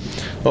be.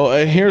 Oh,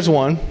 and here's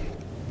one,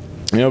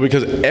 you know,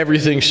 because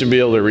everything should be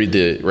able to read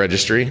the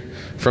registry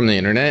from the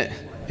internet.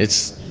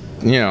 It's,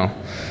 you know,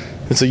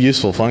 it's a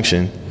useful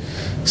function.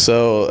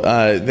 So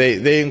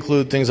they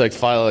include things like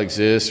file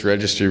exist,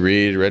 registry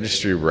read,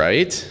 registry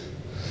write.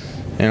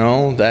 You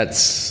know,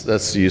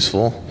 that's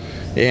useful.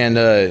 And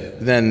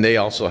then they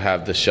also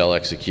have the shell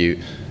execute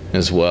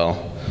as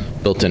well,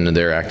 built into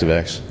their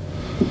ActiveX.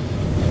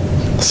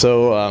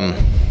 So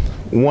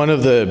one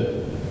of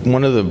the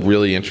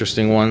really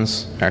interesting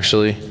ones,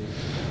 actually,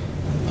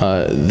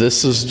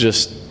 this is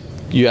just,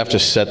 you have to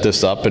set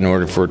this up in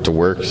order for it to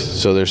work.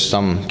 So there's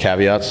some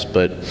caveats,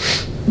 but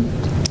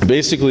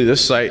basically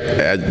this site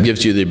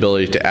gives you the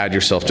ability to add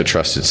yourself to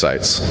trusted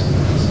sites.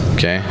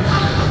 Okay.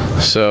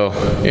 So,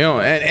 you know,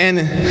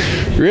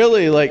 and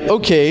really, like,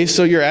 okay,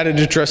 so you're added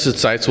to trusted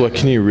sites, what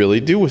can you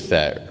really do with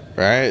that,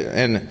 right?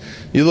 And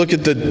you look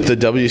at the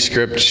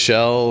wscript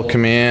shell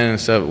command and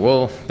stuff,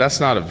 well,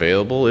 that's not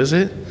available, is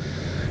it?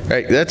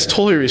 Right, that's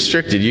totally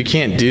restricted, you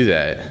can't do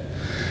that.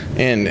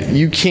 And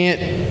you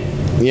can't,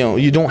 you know,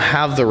 you don't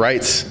have the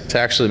rights to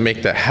actually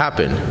make that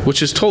happen,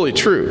 which is totally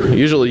true.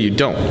 Usually you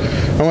don't,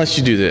 unless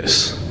you do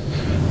this,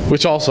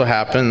 which also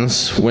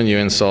happens when you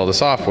install the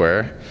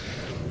software.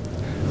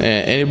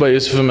 And anybody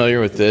who's familiar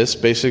with this,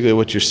 basically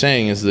what you're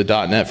saying is the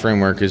 .NET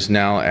framework is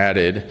now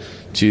added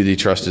to the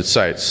trusted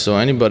sites. So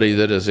anybody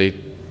that is a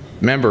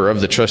member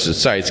of the trusted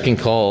sites can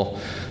call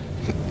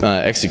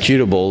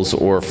executables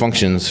or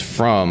functions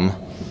from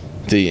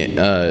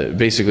the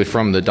basically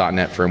from the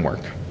 .NET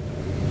framework.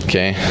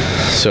 Okay,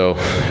 so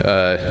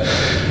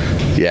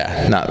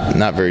yeah,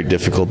 not very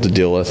difficult to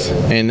deal with,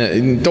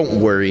 and don't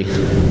worry,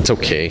 it's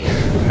okay.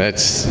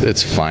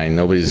 It's fine.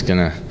 Nobody's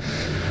gonna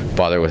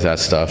bother with that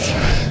stuff.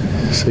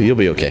 So you'll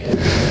be okay.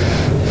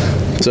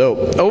 So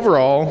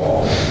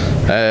overall,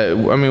 I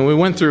mean, we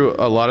went through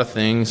a lot of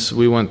things.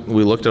 We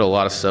looked at a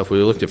lot of stuff.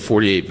 We looked at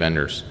 48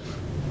 vendors.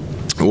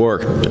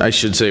 Or I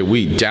should say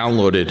we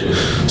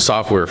downloaded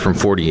software from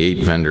 48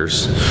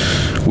 vendors.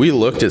 We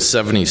looked at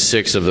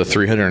 76 of the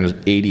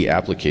 380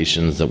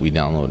 applications that we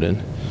downloaded.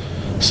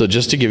 So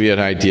just to give you an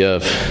idea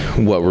of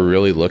what we're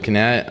really looking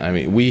at, I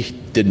mean, we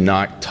did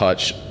not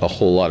touch a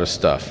whole lot of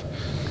stuff.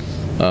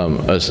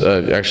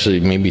 Actually,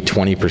 maybe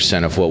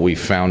 20% of what we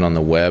found on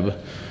the web,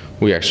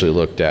 we actually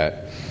looked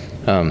at,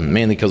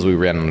 mainly because we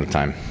ran out of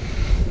time.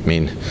 I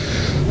mean,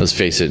 let's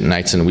face it,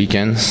 nights and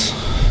weekends,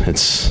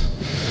 it's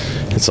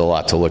a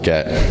lot to look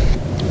at.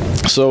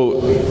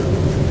 So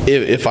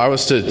if I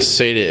was to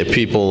say to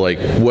people, like,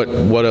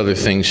 what other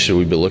things should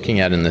we be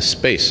looking at in this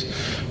space?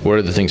 What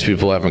are the things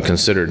people haven't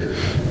considered?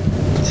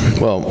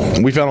 Well,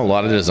 we found a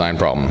lot of design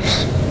problems.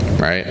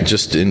 Right,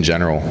 just in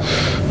general.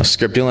 A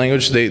scripting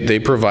language, they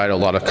provide a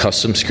lot of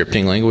custom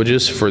scripting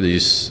languages for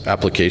these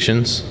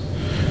applications,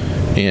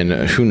 and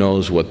who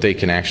knows what they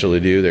can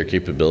actually do, their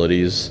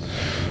capabilities.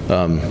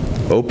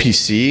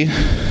 OPC,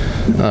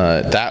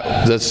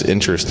 That's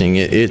interesting.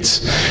 It's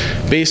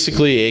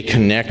basically a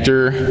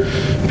connector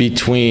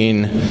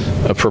between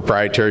a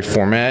proprietary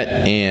format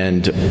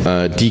and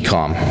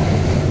DCOM.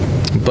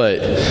 But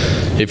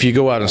if you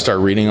go out and start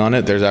reading on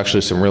it, there's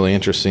actually some really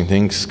interesting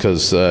things,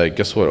 because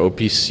guess what?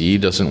 OPC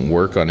doesn't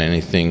work on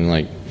anything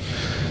like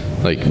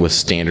with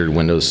standard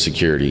Windows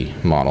security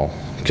model,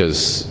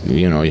 because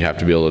you have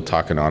to be able to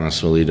talk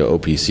anonymously to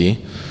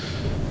OPC,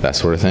 that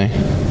sort of thing.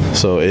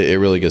 So it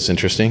really gets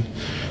interesting.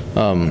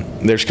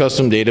 There's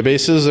custom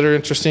databases that are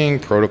interesting,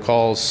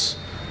 protocols,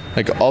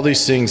 like all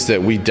these things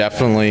that we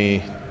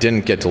definitely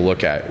didn't get to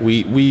look at.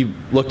 We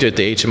looked at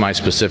the HMI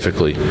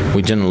specifically.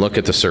 We didn't look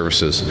at the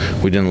services.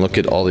 We didn't look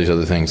at all these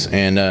other things.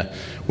 And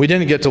we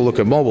didn't get to look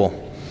at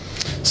mobile.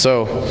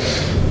 So,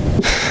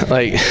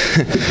 like,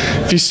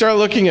 if you start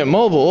looking at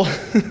mobile,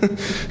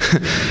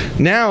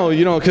 now,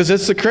 because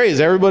it's the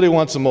craze. Everybody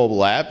wants a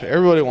mobile app.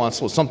 Everybody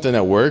wants something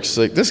that works.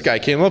 Like, this guy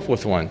came up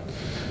with one.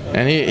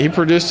 And he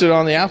produced it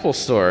on the Apple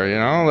Store,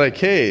 like,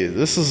 hey,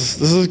 this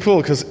is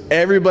cool, because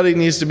everybody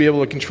needs to be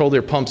able to control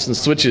their pumps and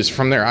switches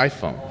from their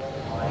iPhone.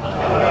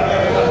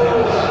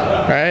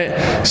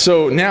 Right?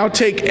 So now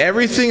take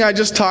everything I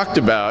just talked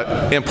about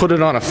and put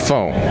it on a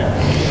phone.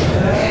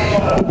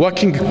 What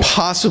can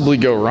possibly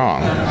go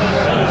wrong?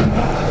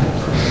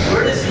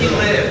 Where does he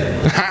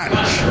live?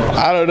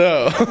 I don't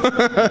know.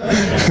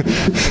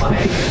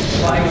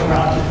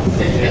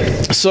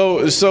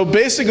 So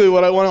basically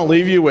what I want to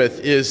leave you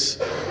with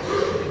is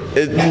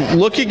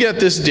looking at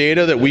this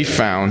data that we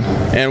found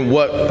and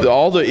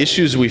all the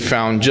issues we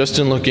found just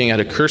in looking at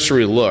a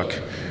cursory look,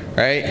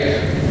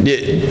 right?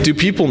 Do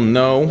people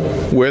know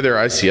where their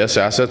ICS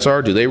assets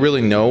are? Do they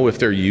really know if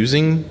they're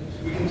using?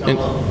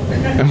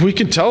 And we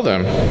can tell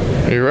them.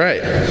 You're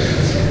right.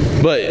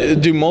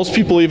 But do most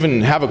people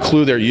even have a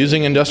clue they're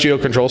using industrial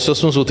control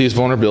systems with these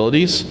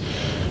vulnerabilities?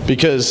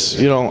 Because,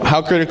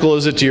 how critical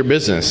is it to your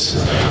business?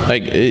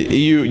 Like,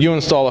 you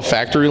install a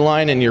factory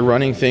line and you're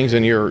running things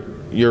and you're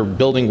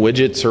building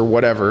widgets or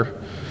whatever,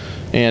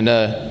 and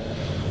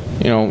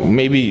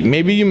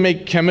maybe you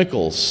make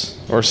chemicals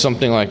or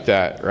something like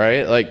that,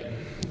 right? Like,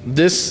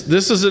 this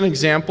is an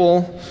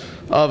example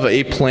of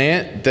a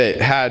plant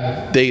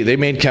that they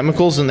made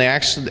chemicals, and they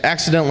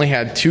accidentally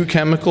had two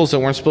chemicals that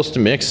weren't supposed to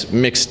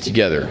mixed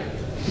together,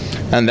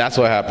 and that's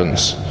what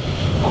happens.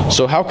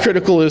 So how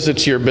critical is it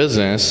to your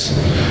business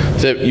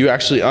that you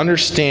actually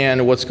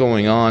understand what's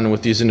going on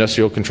with these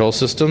industrial control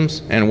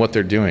systems and what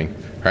they're doing,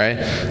 right?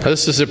 Now,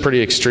 this is a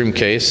pretty extreme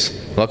case.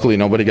 Luckily,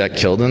 nobody got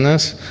killed in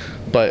this.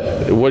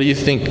 But what do you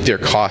think their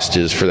cost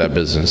is for that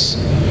business?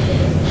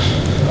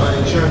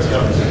 Insurance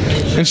covers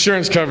it.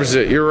 Insurance covers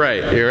it. You're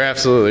right. You're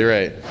absolutely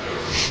right.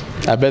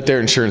 I bet their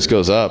insurance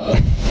goes up.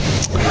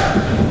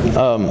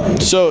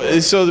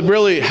 So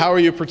really, how are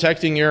you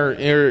protecting your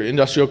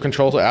industrial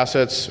control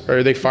assets?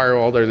 Are they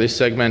firewalled? Are they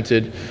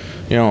segmented?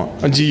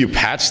 Do you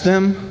patch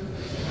them?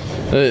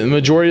 The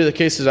majority of the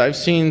cases I've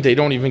seen, they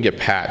don't even get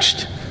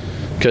patched,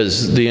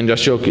 because the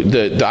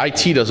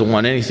IT doesn't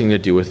want anything to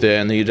do with it,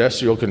 and the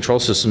industrial control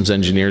systems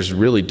engineers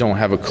really don't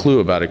have a clue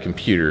about a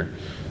computer.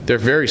 They're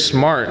very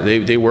smart.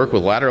 They work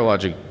with ladder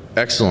logic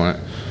excellent.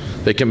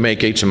 They can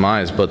make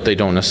HMIs, but they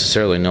don't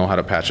necessarily know how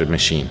to patch a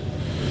machine.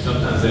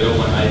 Sometimes they don't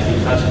want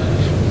IT touching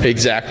it.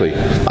 Exactly.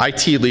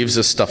 IT leaves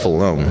this stuff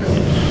alone.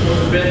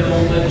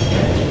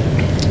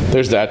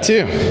 There's that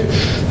too.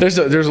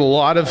 There's a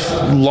lot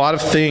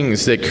of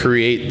things that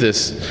create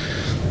this.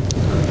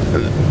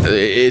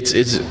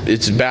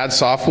 It's bad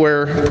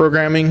software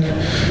programming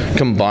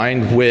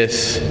combined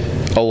with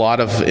a lot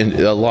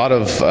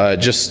of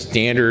just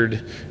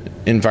standard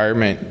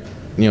environment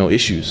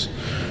issues,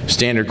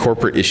 standard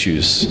corporate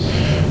issues,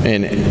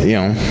 and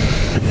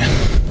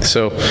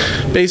so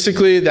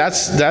basically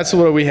that's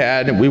what we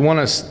had. We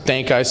want to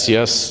thank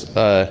ICS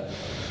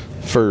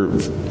for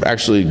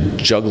actually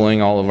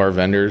juggling all of our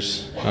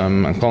vendors.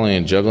 I'm calling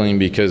it juggling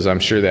because I'm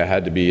sure that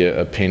had to be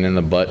a pain in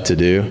the butt to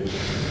do.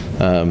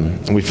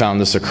 We found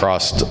this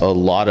across a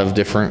lot of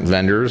different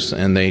vendors,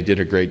 and they did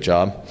a great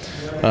job.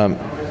 So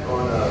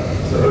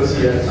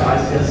ICS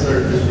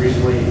just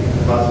recently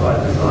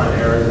classified design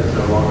errors as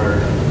no longer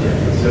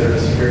considered a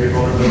security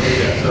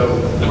vulnerability. So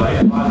like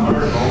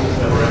 500 moments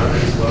that were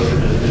undisclosed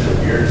just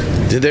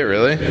disappeared. Did they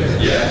really?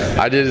 Yeah.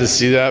 I didn't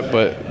see that,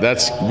 but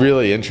that's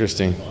really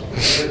interesting.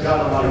 They've got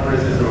a lot of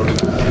criticism over the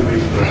past 2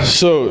 weeks.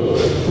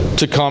 So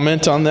to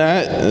comment on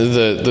that,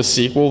 the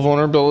SQL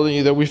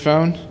vulnerability that we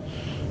found,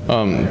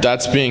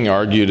 that's being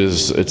argued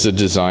as it's a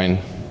design,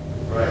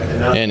 Right.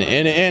 and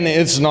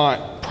it's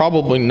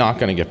probably not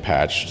going to get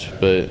patched,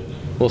 but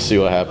we'll see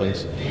what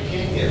happens.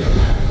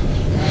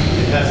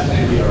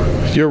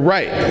 You're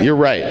right.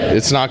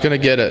 It's not going to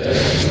get a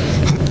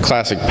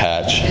classic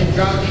patch.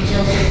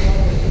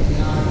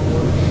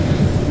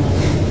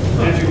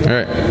 All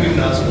right.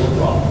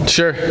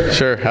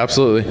 Sure,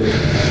 absolutely.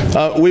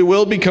 We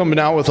will be coming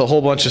out with a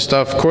whole bunch of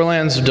stuff.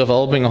 Corland's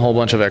developing a whole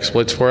bunch of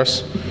exploits for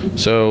us.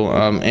 So,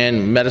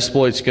 and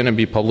Metasploit's going to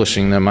be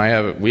publishing them.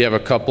 We have a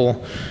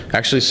couple.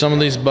 Actually, some of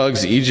these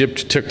bugs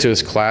Egypt took to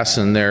his class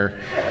in their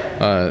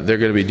they're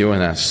going to be doing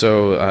that.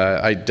 So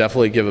I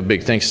definitely give a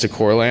big thanks to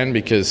Corland,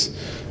 because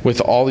with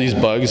all these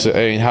bugs, I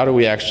mean, how do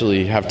we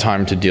actually have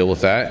time to deal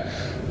with that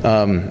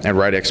and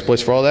write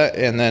exploits for all that?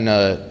 And then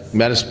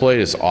Metasploit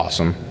is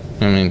awesome.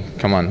 I mean,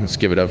 come on, let's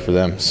give it up for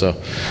them. So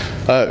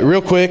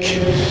real quick,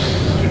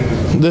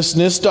 this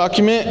NIST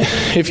document,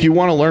 if you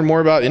want to learn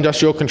more about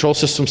industrial control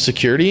system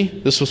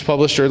security, this was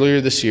published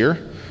earlier this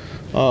year.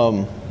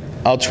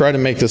 I'll try to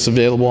make this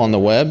available on the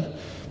web,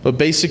 but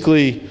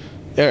basically,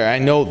 I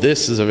know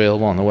this is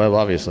available on the web,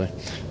 obviously,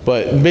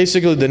 but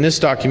basically the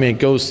NIST document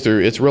goes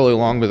through, it's really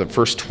long, but the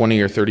first 20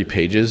 or 30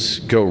 pages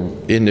go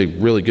into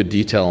really good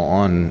detail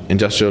on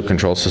industrial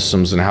control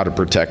systems and how to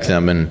protect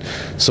them, and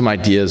some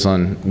ideas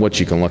on what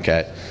you can look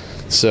at.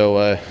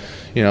 So,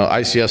 you know,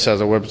 ICS has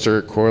a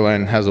website,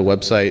 Corland has a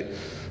website,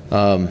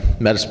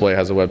 Metasploit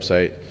has a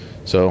website.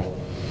 So,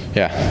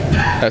 yeah,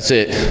 that's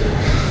it.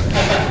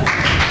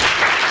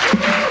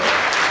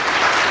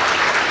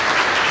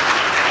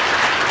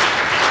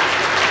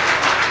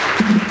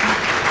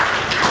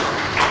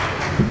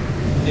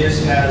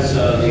 NIST has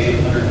the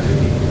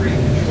 853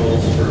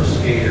 controls for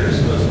SCADA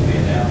supposed to be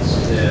announced,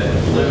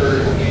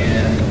 delivered